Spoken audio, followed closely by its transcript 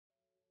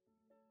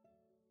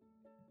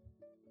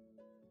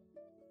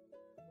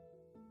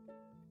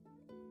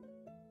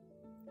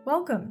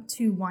Welcome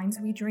to Wines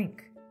We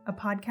Drink, a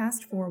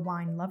podcast for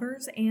wine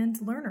lovers and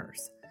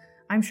learners.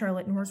 I'm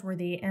Charlotte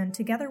Norsworthy, and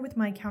together with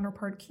my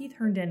counterpart Keith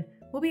Herndon,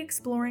 we'll be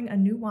exploring a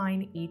new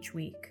wine each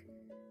week.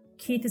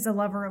 Keith is a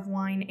lover of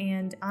wine,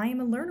 and I am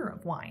a learner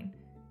of wine,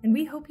 and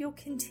we hope you'll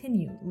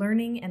continue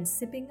learning and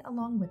sipping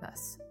along with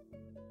us.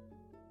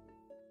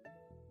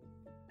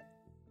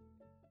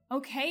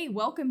 Okay,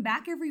 welcome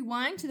back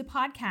everyone to the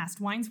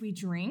podcast Wines We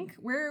Drink,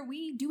 where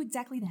we do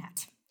exactly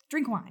that.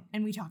 Drink wine,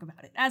 and we talk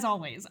about it. As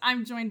always,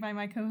 I'm joined by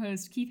my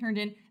co-host, Keith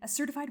Herndon, a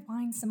certified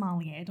wine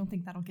sommelier. I don't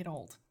think that'll get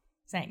old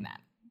saying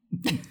that.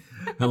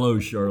 Hello,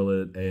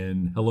 Charlotte,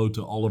 and hello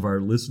to all of our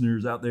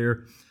listeners out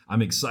there.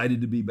 I'm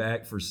excited to be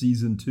back for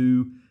season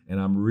 2, and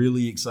I'm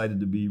really excited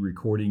to be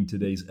recording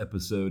today's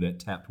episode at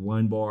Tapped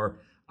Wine Bar,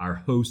 our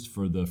host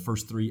for the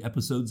first 3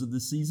 episodes of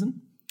this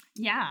season.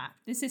 Yeah,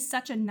 this is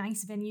such a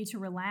nice venue to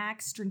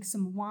relax, drink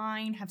some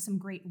wine, have some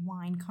great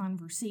wine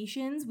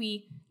conversations.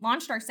 We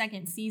launched our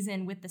second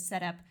season with the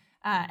setup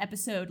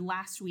episode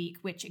last week,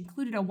 which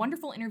included a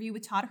wonderful interview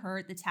with Todd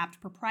Hurt, the Tapped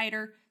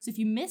proprietor. So if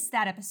you missed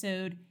that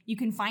episode, you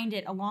can find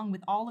it along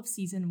with all of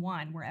season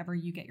 1, wherever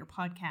you get your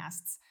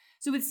podcasts.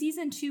 So with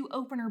season 2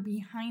 opener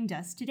behind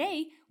us,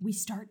 today we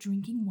start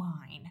drinking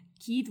wine.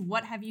 Keith,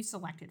 what have you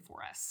selected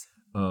for us?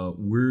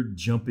 We're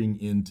jumping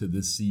into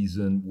this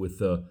season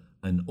with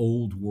an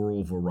old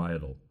world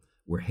varietal.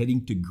 We're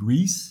heading to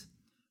Greece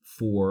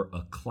for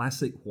a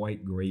classic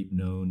white grape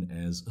known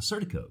as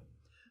Assyrtiko.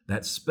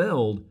 That's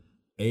spelled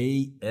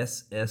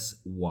Assyrtiko.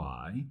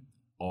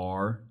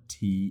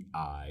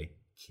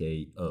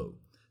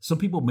 Some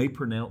people may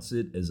pronounce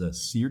it as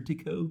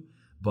Assyrtiko,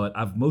 but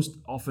I've most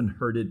often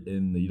heard it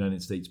in the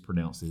United States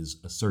pronounced as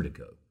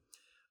Assyrtiko.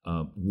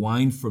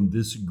 Wine from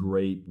this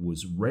grape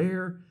was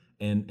rare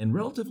and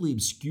relatively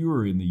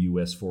obscure in the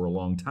U.S. for a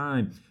long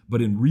time.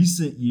 But in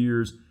recent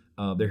years,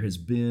 there has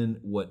been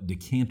what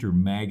Decanter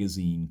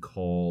Magazine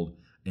called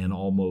an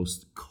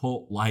almost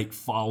cult-like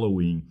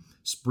following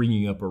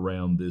springing up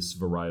around this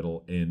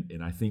varietal.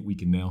 And I think we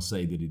can now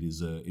say that it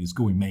is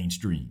going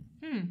mainstream.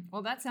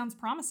 Well, that sounds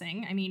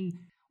promising. I mean,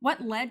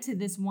 what led to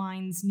this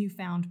wine's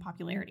newfound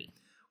popularity?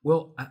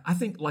 Well, I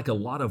think like a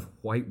lot of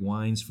white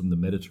wines from the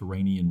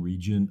Mediterranean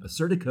region,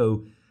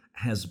 Assyrtiko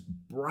has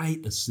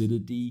bright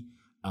acidity,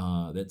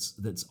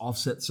 that's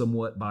offset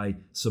somewhat by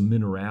some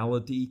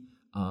minerality.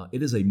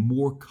 It is a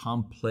more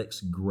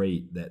complex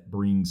grape that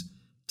brings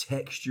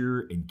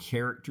texture and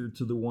character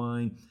to the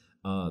wine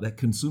that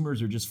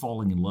consumers are just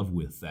falling in love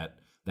with.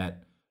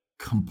 That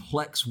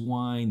complex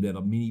wine that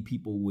many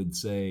people would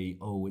say,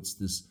 oh, it's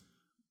this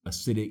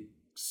acidic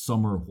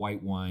summer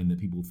white wine that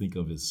people think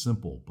of as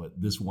simple, but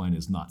this wine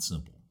is not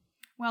simple.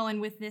 Well, and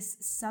with this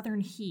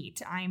southern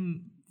heat,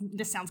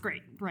 this sounds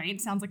great, right?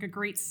 Sounds like a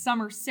great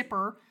summer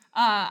sipper.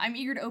 I'm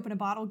eager to open a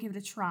bottle, give it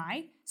a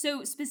try.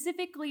 So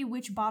specifically,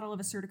 which bottle of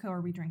Assyrtiko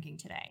are we drinking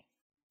today?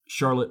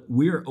 Charlotte,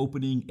 we're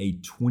opening a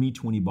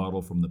 2020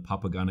 bottle from the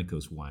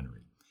Papagonikos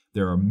winery.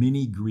 There are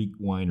many Greek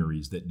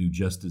wineries that do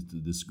justice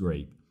to this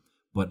grape,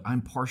 but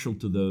I'm partial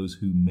to those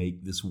who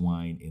make this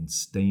wine in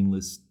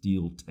stainless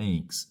steel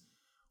tanks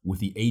with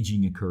the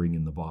aging occurring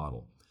in the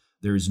bottle.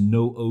 There is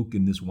no oak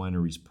in this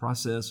winery's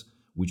process,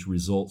 which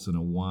results in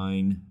a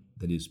wine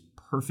that is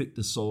perfect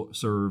to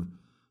serve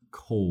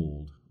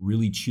cold,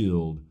 really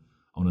chilled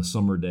on a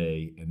summer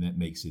day, and that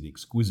makes it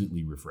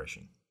exquisitely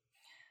refreshing.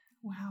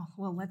 Wow.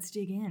 Well, let's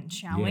dig in,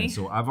 shall we?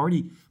 So I've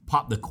already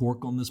popped the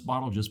cork on this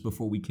bottle just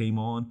before we came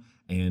on,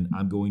 and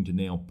I'm going to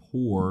now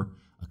pour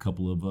a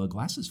couple of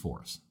glasses for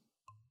us.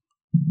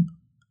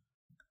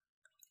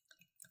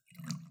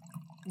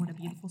 What a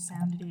beautiful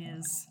sound it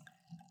is.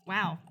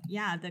 Wow.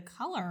 Yeah, the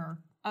color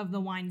of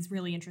the wine is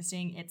really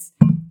interesting. It's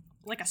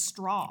like a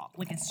straw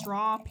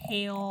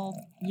pale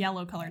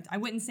yellow color. I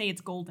wouldn't say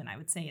it's golden. I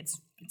would say it's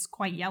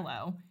quite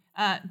yellow.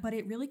 But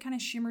it really kind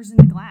of shimmers in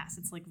the glass.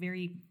 It's like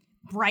very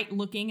bright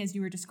looking as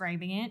you were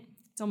describing it.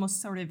 It's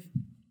almost sort of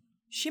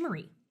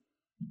shimmery.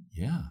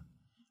 Yeah.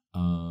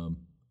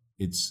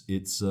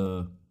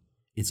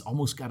 It's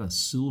almost got a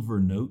silver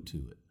note to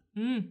it.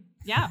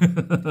 Yeah.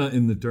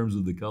 In the terms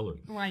of the color.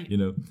 Right.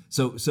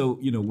 So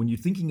when you're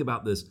thinking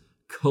about this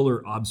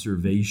color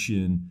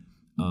observation,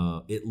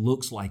 it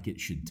looks like it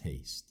should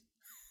taste.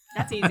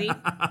 That's easy.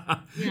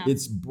 Yeah.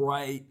 It's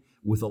bright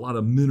with a lot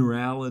of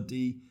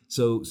minerality.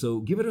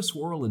 So give it a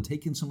swirl and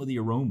take in some of the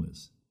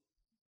aromas.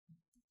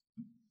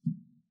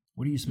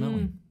 What are you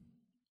smelling?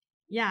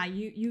 Yeah,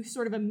 you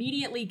sort of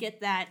immediately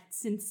get that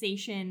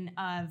sensation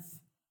of,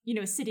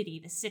 acidity,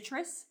 the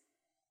citrus.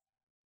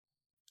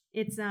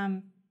 It's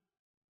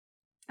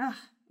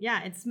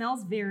it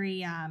smells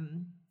very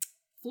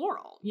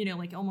floral,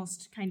 like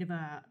almost kind of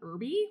a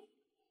herby.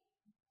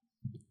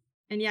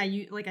 And yeah,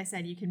 like I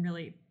said, you can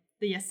really,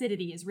 the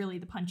acidity is really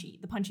the punchy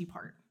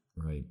part.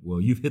 Right. Well,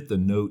 you've hit the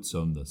notes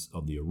of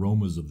the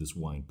aromas of this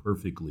wine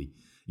perfectly.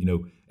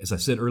 As I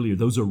said earlier,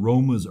 those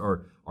aromas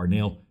are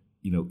now,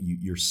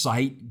 your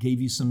sight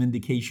gave you some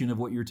indication of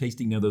what you're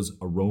tasting. Now those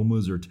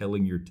aromas are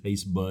telling your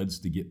taste buds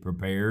to get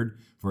prepared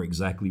for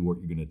exactly what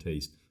you're going to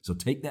taste. So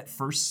take that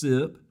first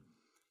sip,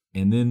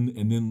 And then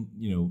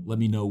let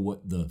me know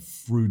what the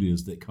fruit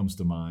is that comes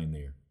to mind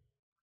there.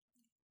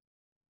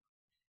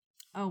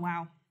 Oh,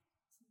 wow.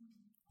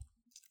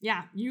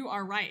 Yeah, you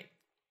are right.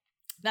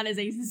 That is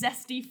a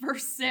zesty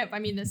first sip. I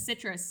mean, the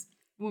citrus,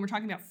 when we're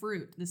talking about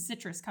fruit, the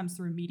citrus comes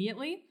through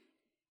immediately.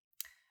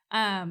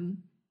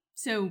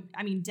 So,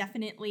 I mean,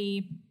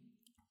 definitely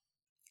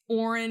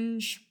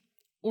orangey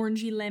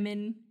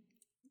lemon.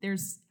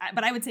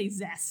 But I would say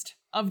zest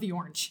of the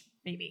orange,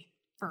 maybe,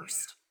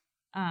 first.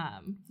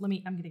 I'm going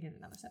to get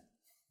another sip.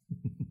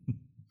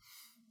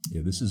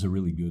 Yeah, this is a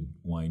really good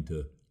wine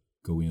to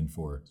go in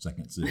for a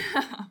second sip.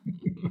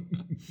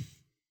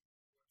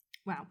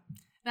 Wow,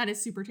 that is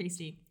super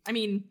tasty. I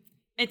mean,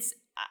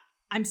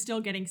 I'm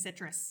still getting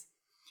citrus.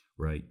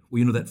 Right.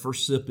 Well, that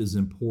first sip is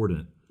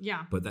important.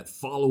 Yeah. But that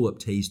follow-up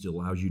taste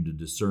allows you to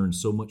discern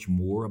so much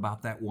more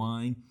about that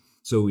wine.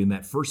 So in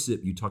that first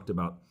sip, you talked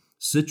about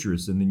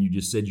citrus, and then you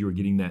just said you were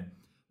getting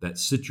that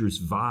citrus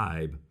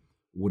vibe.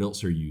 What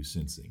else are you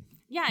sensing?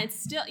 Yeah, it's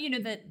still,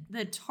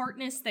 the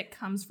tartness that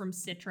comes from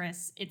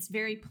citrus, it's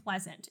very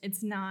pleasant.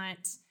 It's not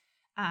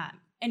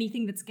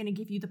anything that's going to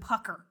give you the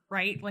pucker,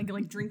 right? Like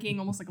drinking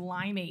almost like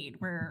limeade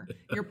where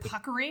you're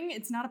puckering.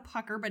 It's not a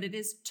pucker, but it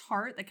is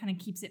tart that kind of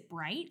keeps it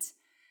bright.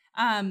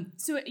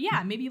 So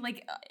yeah, maybe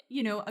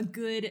a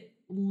good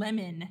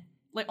lemon,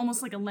 like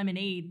almost like a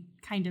lemonade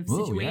kind of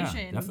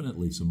situation. Yeah,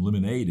 definitely some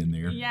lemonade in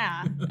there.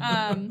 Yeah.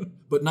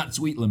 But not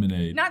sweet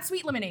lemonade. Not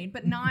sweet lemonade,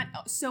 but not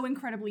so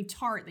incredibly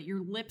tart that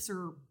your lips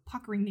are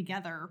puckering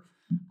together.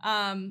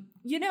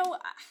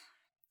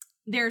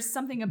 There's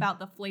something about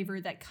the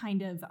flavor that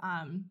kind of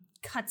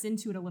cuts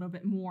into it a little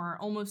bit more,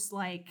 almost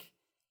like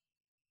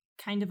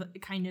kind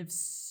of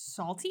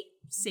salty,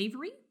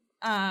 savory.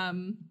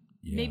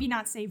 Maybe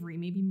not savory,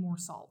 maybe more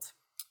salt.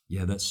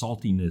 Yeah, that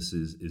saltiness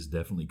is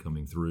definitely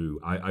coming through.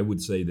 I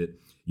would say that,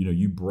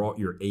 you brought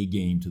your A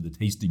game to the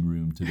tasting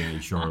room today,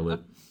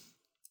 Charlotte.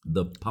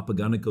 The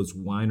Papagonikos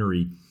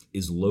Winery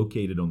is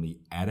located on the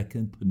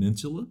Attica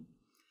Peninsula.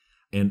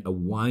 And a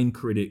wine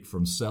critic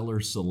from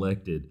Cellar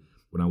Selected,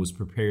 when I was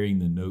preparing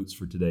the notes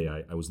for today,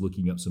 I was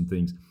looking up some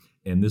things.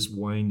 And this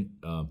wine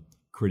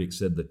critic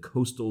said the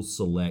coastal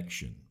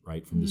selection,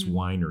 right, from this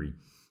winery,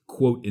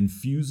 quote,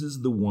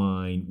 infuses the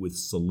wine with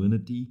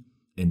salinity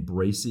and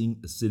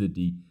bracing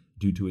acidity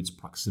due to its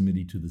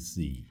proximity to the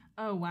sea.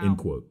 Oh, wow. End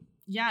quote.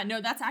 Yeah,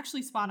 no, that's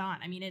actually spot on.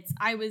 I mean,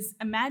 I was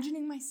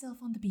imagining myself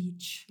on the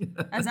beach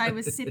as I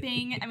was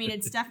sipping. I mean,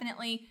 it's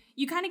definitely,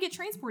 you kind of get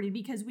transported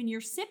because when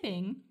you're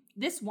sipping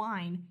this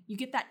wine, you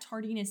get that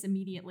tardiness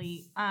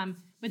immediately.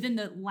 But then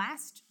the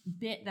last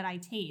bit that I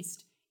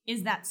taste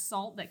is that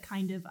salt that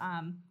kind of,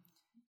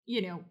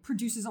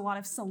 produces a lot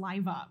of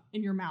saliva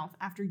in your mouth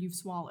after you've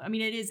swallowed. I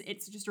mean,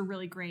 it's just a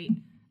really great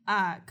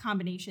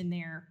combination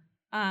there.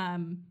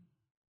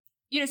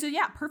 So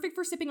yeah, perfect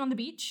for sipping on the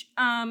beach.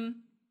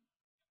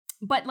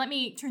 But let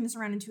me turn this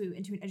around into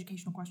an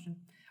educational question.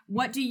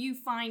 What do you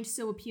find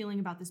so appealing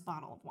about this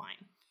bottle of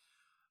wine?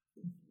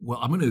 Well,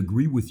 I'm going to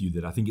agree with you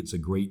that I think it's a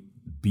great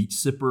beach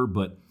sipper,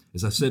 but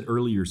as I said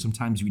earlier,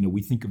 sometimes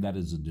we think of that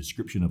as a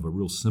description of a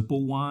real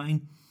simple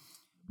wine,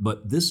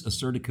 but this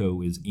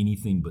Assyrtiko is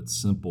anything but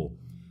simple.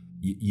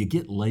 You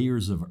get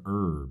layers of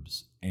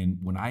herbs, and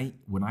when I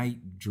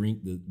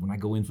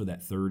go in for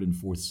that third and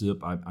fourth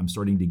sip, I'm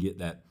starting to get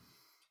that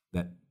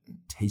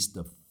taste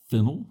of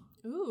fennel.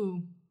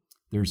 Ooh.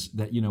 There's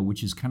that,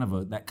 which is kind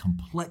of that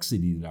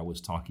complexity that I was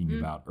talking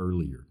about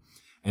earlier.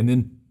 And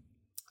then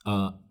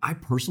I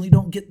personally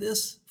don't get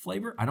this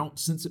flavor. I don't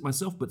sense it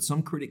myself, but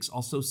some critics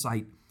also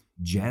cite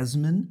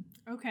jasmine.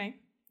 Okay.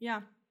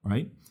 Yeah.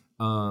 Right.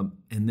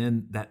 And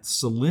then that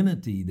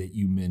salinity that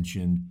you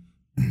mentioned,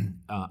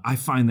 I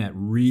find that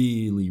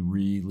really,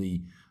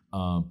 really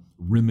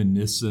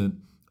reminiscent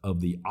of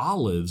the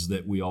olives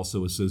that we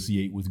also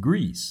associate with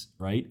Greece,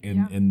 right?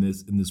 And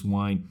this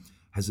wine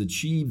has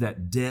achieved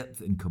that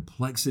depth and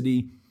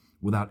complexity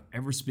without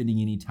ever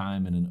spending any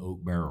time in an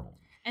oak barrel.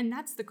 And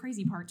that's the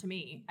crazy part to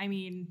me. I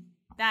mean,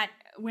 that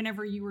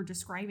whenever you were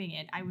describing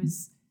it, I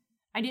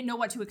didn't know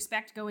what to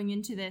expect going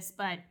into this,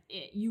 but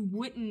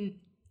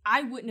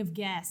I wouldn't have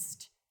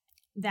guessed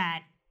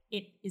that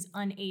it is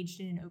unaged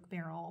in an oak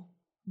barrel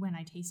when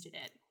I tasted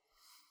it.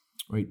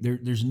 Right.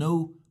 There's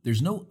no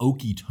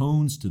oaky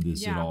tones to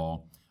this at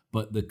all,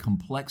 but the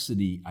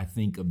complexity, I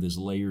think, of this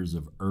layers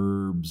of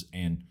herbs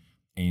and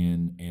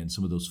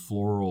some of those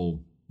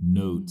floral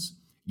notes,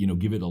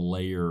 give it a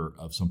layer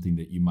of something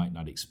that you might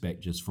not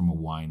expect just from a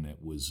wine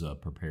that was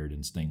prepared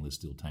in stainless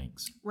steel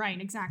tanks. Right,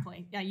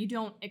 exactly. Yeah, you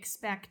don't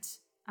expect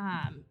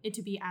it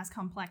to be as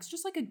complex,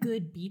 just like a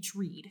good beach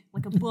read,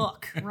 like a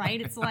book, right?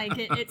 It's like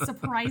it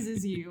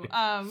surprises you.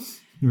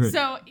 Right.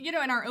 So, in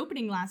our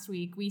opening last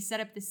week, we set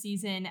up the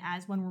season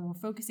as one where we're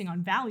focusing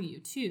on value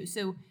too.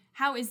 So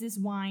how is this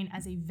wine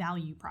as a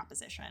value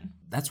proposition?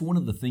 That's one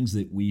of the things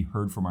that we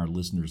heard from our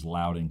listeners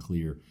loud and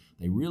clear.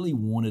 They really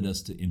wanted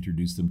us to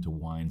introduce them to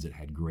wines that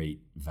had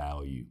great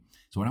value.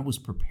 So when I was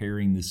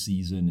preparing this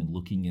season and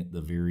looking at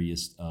the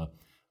various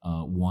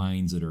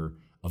wines that are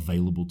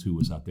available to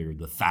us out there,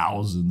 the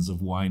thousands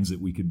of wines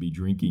that we could be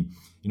drinking.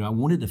 I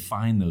wanted to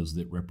find those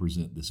that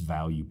represent this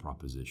value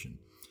proposition.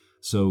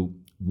 So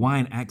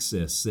Wine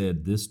Access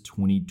said this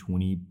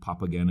 2020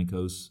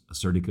 Papaganikos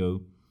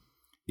Assyrtiko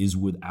is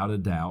without a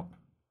doubt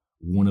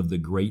one of the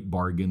great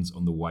bargains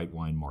on the white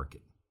wine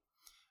market.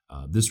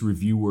 This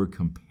reviewer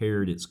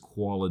compared its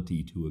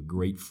quality to a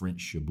great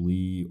French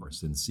Chablis or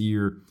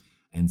Sancerre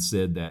and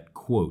said that,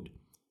 quote,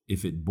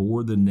 if it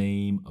bore the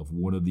name of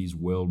one of these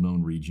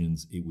well-known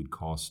regions, it would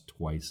cost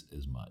twice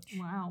as much.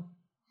 Wow.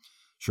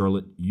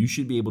 Charlotte, you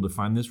should be able to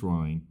find this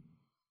wine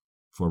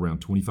for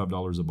around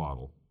 $25 a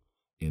bottle,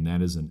 and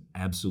that is an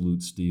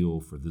absolute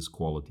steal for this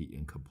quality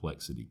and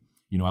complexity.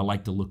 I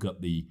like to look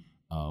up the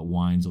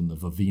wines on the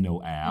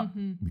Vivino app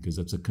because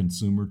that's a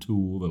consumer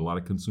tool that a lot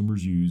of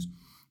consumers use,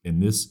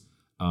 and this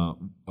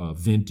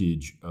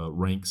vintage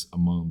ranks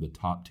among the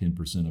top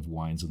 10% of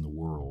wines in the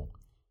world.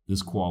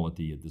 This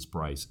quality at this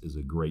price is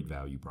a great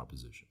value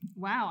proposition.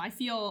 Wow, I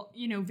feel,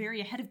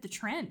 very ahead of the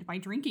trend by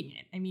drinking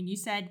it. I mean, you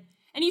said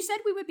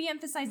we would be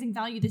emphasizing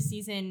value this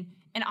season,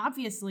 and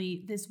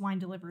obviously this wine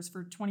delivers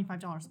for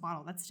 $25 a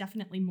bottle. That's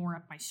definitely more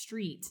up my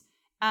street.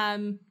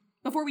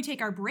 Before we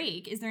take our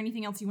break, is there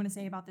anything else you want to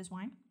say about this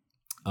wine?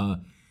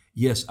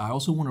 Yes, I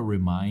also want to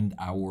remind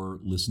our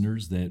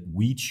listeners that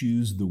we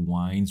choose the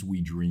wines we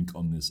drink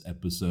on this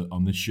episode,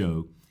 on this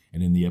show,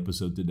 and in the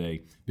episode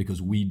today,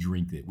 because we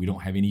drink it. We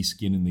don't have any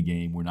skin in the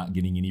game. We're not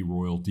getting any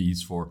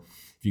royalties for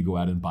if you go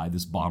out and buy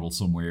this bottle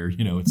somewhere.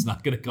 It's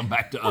not going to come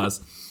back to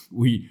us.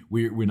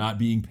 We're not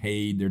being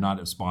paid. They're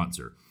not a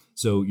sponsor.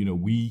 So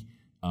we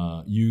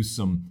use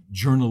some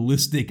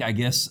journalistic, I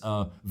guess,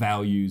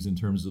 values in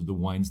terms of the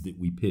wines that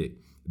we pick.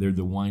 They're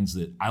the wines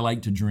that I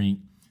like to drink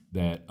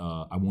that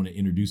I want to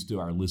introduce to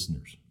our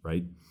listeners,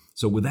 right?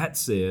 So with that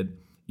said,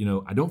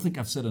 I don't think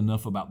I've said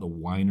enough about the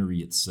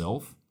winery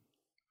itself.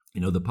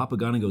 The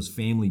Papaganikos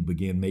family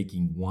began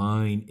making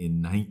wine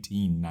in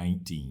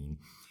 1919,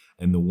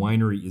 and the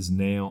winery is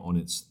now on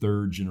its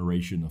third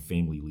generation of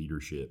family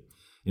leadership.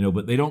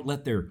 But they don't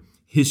let their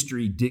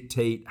history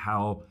dictate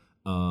how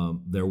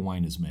their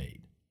wine is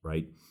made,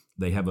 right?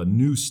 They have a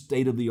new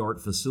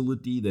state-of-the-art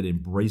facility that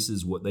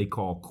embraces what they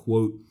call,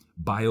 quote,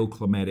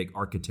 bioclimatic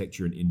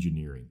architecture and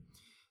engineering.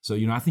 So,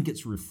 I think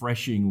it's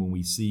refreshing when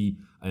we see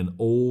an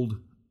old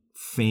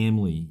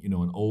family,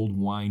 an old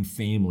wine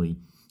family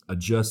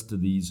adjust to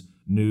these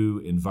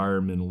new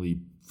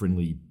environmentally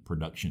friendly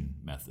production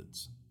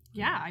methods.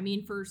 Yeah, I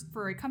mean,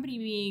 for a company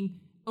being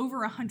over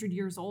 100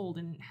 years old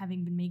and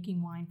having been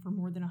making wine for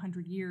more than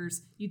 100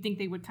 years, you'd think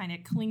they would kind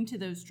of cling to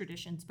those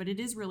traditions, but it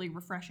is really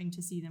refreshing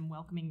to see them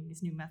welcoming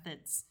these new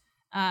methods.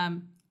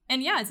 And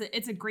yeah,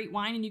 it's a great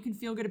wine, and you can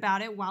feel good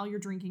about it while you're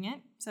drinking it.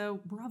 So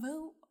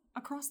bravo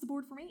across the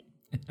board for me.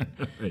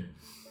 Right.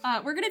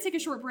 We're going to take a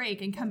short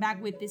break and come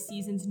back with this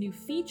season's new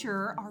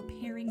feature, our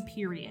pairing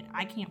period.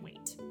 I can't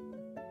wait.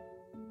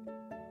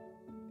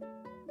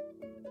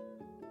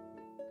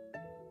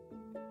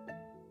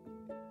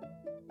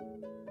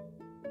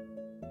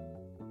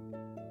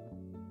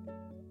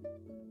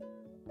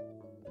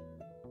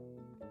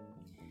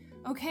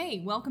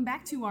 Okay, welcome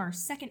back to our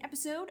second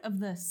episode of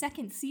the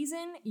second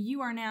season.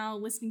 You are now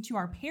listening to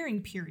our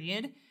pairing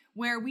period,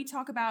 where we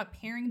talk about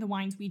pairing the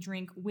wines we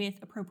drink with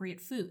appropriate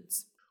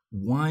foods.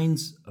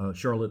 Wines,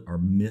 Charlotte, are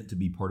meant to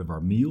be part of our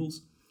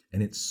meals,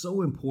 and it's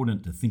so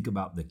important to think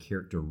about the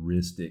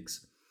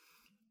characteristics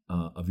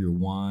of your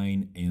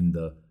wine and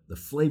the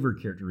flavor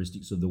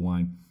characteristics of the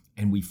wine,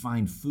 and we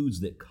find foods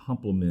that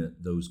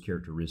complement those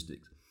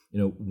characteristics.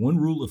 One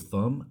rule of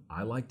thumb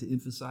I like to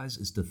emphasize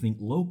is to think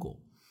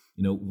local.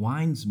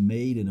 Wines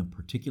made in a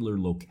particular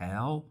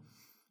locale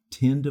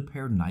tend to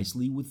pair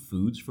nicely with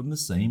foods from the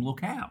same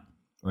locale,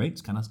 right?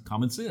 It's kind of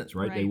common sense,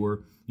 right? They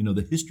were,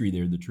 the history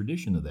there, the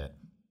tradition of that.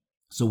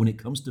 So when it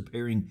comes to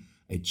pairing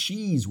a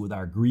cheese with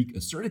our Greek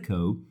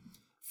Assyrtiko,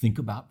 think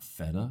about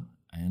feta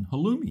and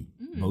halloumi,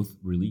 both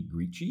really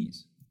Greek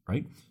cheese,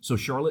 right? So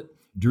Charlotte,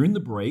 during the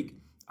break,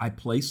 I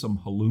placed some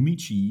halloumi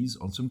cheese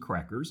on some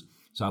crackers.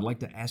 So I'd like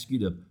to ask you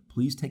to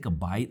please take a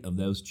bite of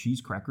those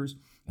cheese crackers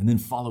and then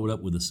follow it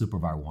up with a sip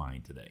of our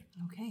wine today.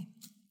 Okay.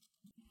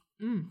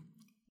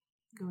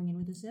 Going in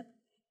with a sip.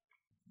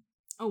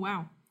 Oh,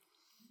 wow.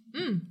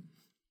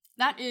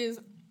 That is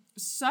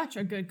such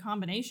a good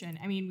combination.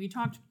 I mean, we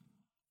talked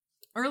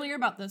earlier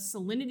about the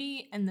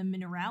salinity and the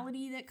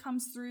minerality that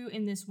comes through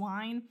in this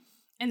wine,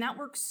 and that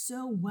works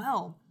so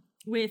well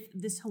with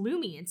this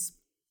halloumi. It's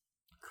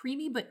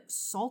creamy but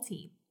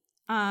salty,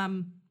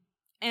 and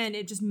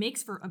it just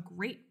makes for a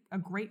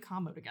great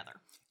combo together.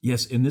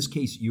 Yes, in this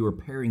case, you are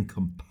pairing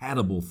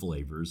compatible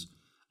flavors,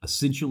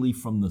 essentially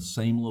from the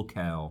same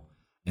locale,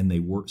 and they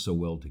work so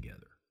well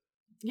together.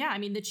 Yeah, I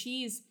mean, the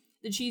cheese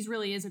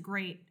really is a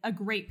great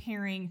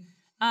pairing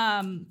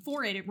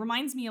for it. It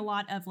reminds me a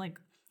lot of like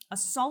a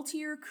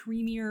saltier,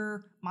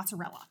 creamier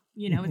mozzarella.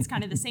 It's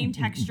kind of the same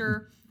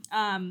texture,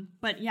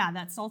 but yeah,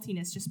 that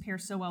saltiness just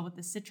pairs so well with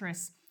the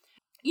citrus.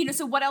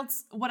 So what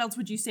else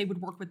would you say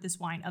would work with this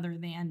wine other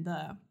than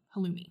the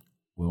halloumi?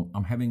 Well,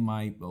 I'm having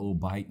my little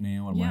bite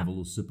now. I'm going to have a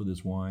little sip of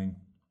this wine.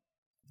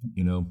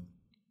 You know,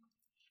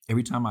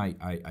 every time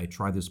I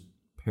try this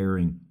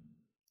pairing,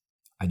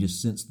 I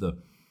just sense the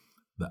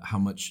how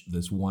much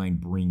this wine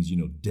brings, you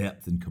know,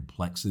 depth and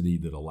complexity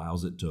that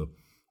allows it to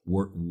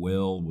work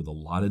well with a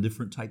lot of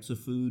different types of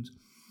foods.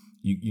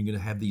 You're going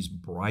to have these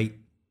bright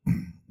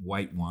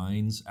white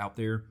wines out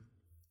there,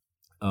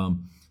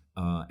 and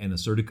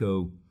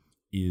Assyrtiko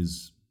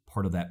is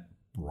part of that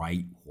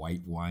bright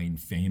white wine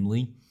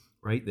family,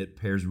 right? That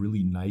pairs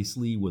really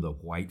nicely with a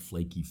white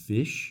flaky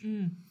fish.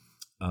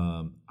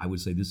 I would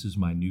say this is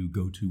my new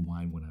go-to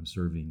wine when I'm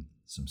serving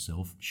some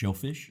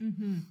shellfish,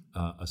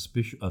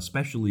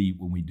 especially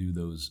when we do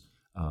those,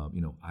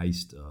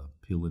 iced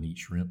peel and eat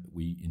shrimp that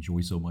we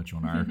enjoy so much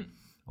on our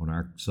on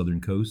our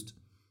southern coast.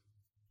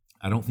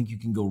 I don't think you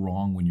can go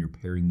wrong when you're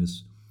pairing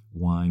this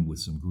wine with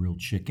some grilled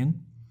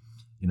chicken,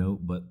 you know.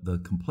 But the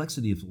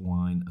complexity of the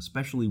wine,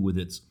 especially with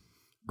its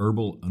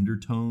herbal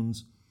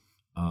undertones,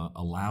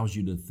 allows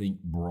you to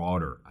think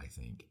broader, I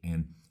think.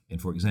 And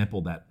for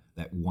example, that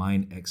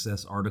wine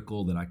excess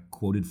article that I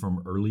quoted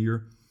from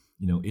earlier,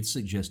 you know, it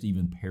suggests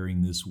even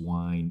pairing this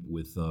wine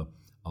with a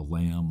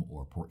lamb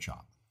or pork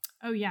chop.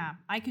 Oh yeah,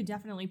 I could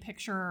definitely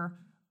picture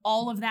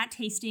all of that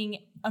tasting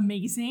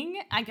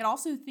amazing. I could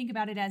also think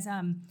about it as,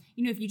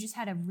 if you just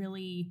had a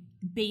really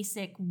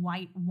basic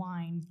white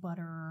wine,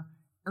 butter,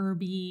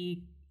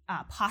 herby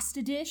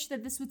pasta dish,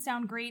 that this would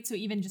sound great. So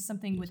even just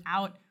something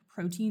without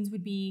proteins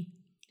would be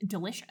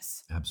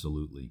delicious.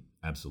 Absolutely.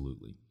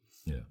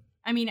 Yeah.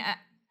 I mean,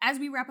 as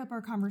we wrap up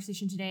our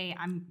conversation today,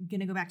 I'm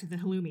going to go back to the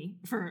halloumi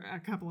for a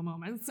couple of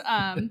moments,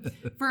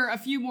 for a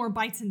few more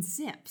bites and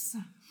sips.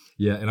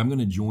 Yeah, and I'm going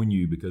to join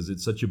you because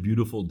it's such a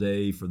beautiful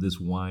day for this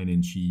wine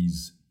and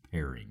cheese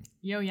pairing.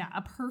 Yeah,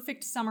 a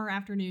perfect summer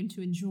afternoon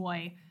to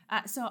enjoy.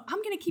 So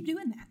I'm going to keep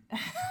doing that.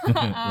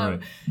 Right.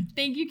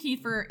 Thank you,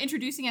 Keith, for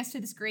introducing us to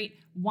this great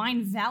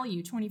wine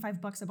value,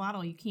 $25 a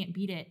bottle. You can't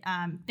beat it.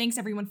 Thanks,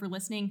 everyone, for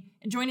listening.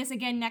 And join us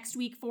again next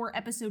week for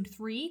episode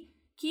 3.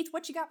 Keith,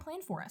 what you got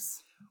planned for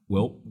us?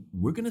 Well,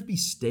 we're going to be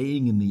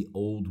staying in the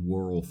old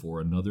world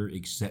for another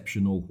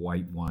exceptional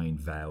white wine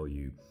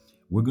value.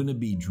 We're going to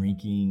be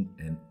drinking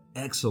an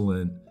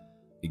excellent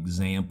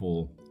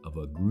example of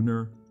a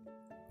Gruner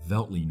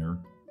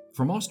Veltliner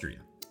from Austria.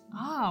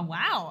 Oh,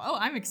 wow. Oh,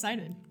 I'm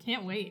excited.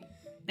 Can't wait.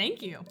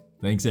 Thank you.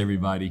 Thanks,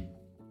 everybody.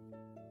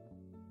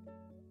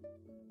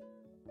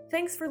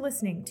 Thanks for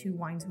listening to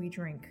Wines We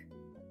Drink.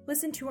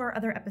 Listen to our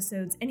other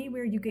episodes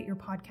anywhere you get your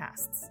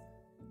podcasts.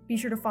 Be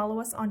sure to follow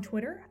us on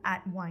Twitter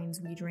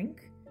 @WinesWeDrink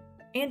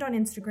and on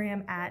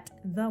Instagram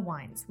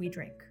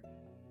 @TheWinesWeDrink.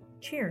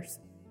 Cheers.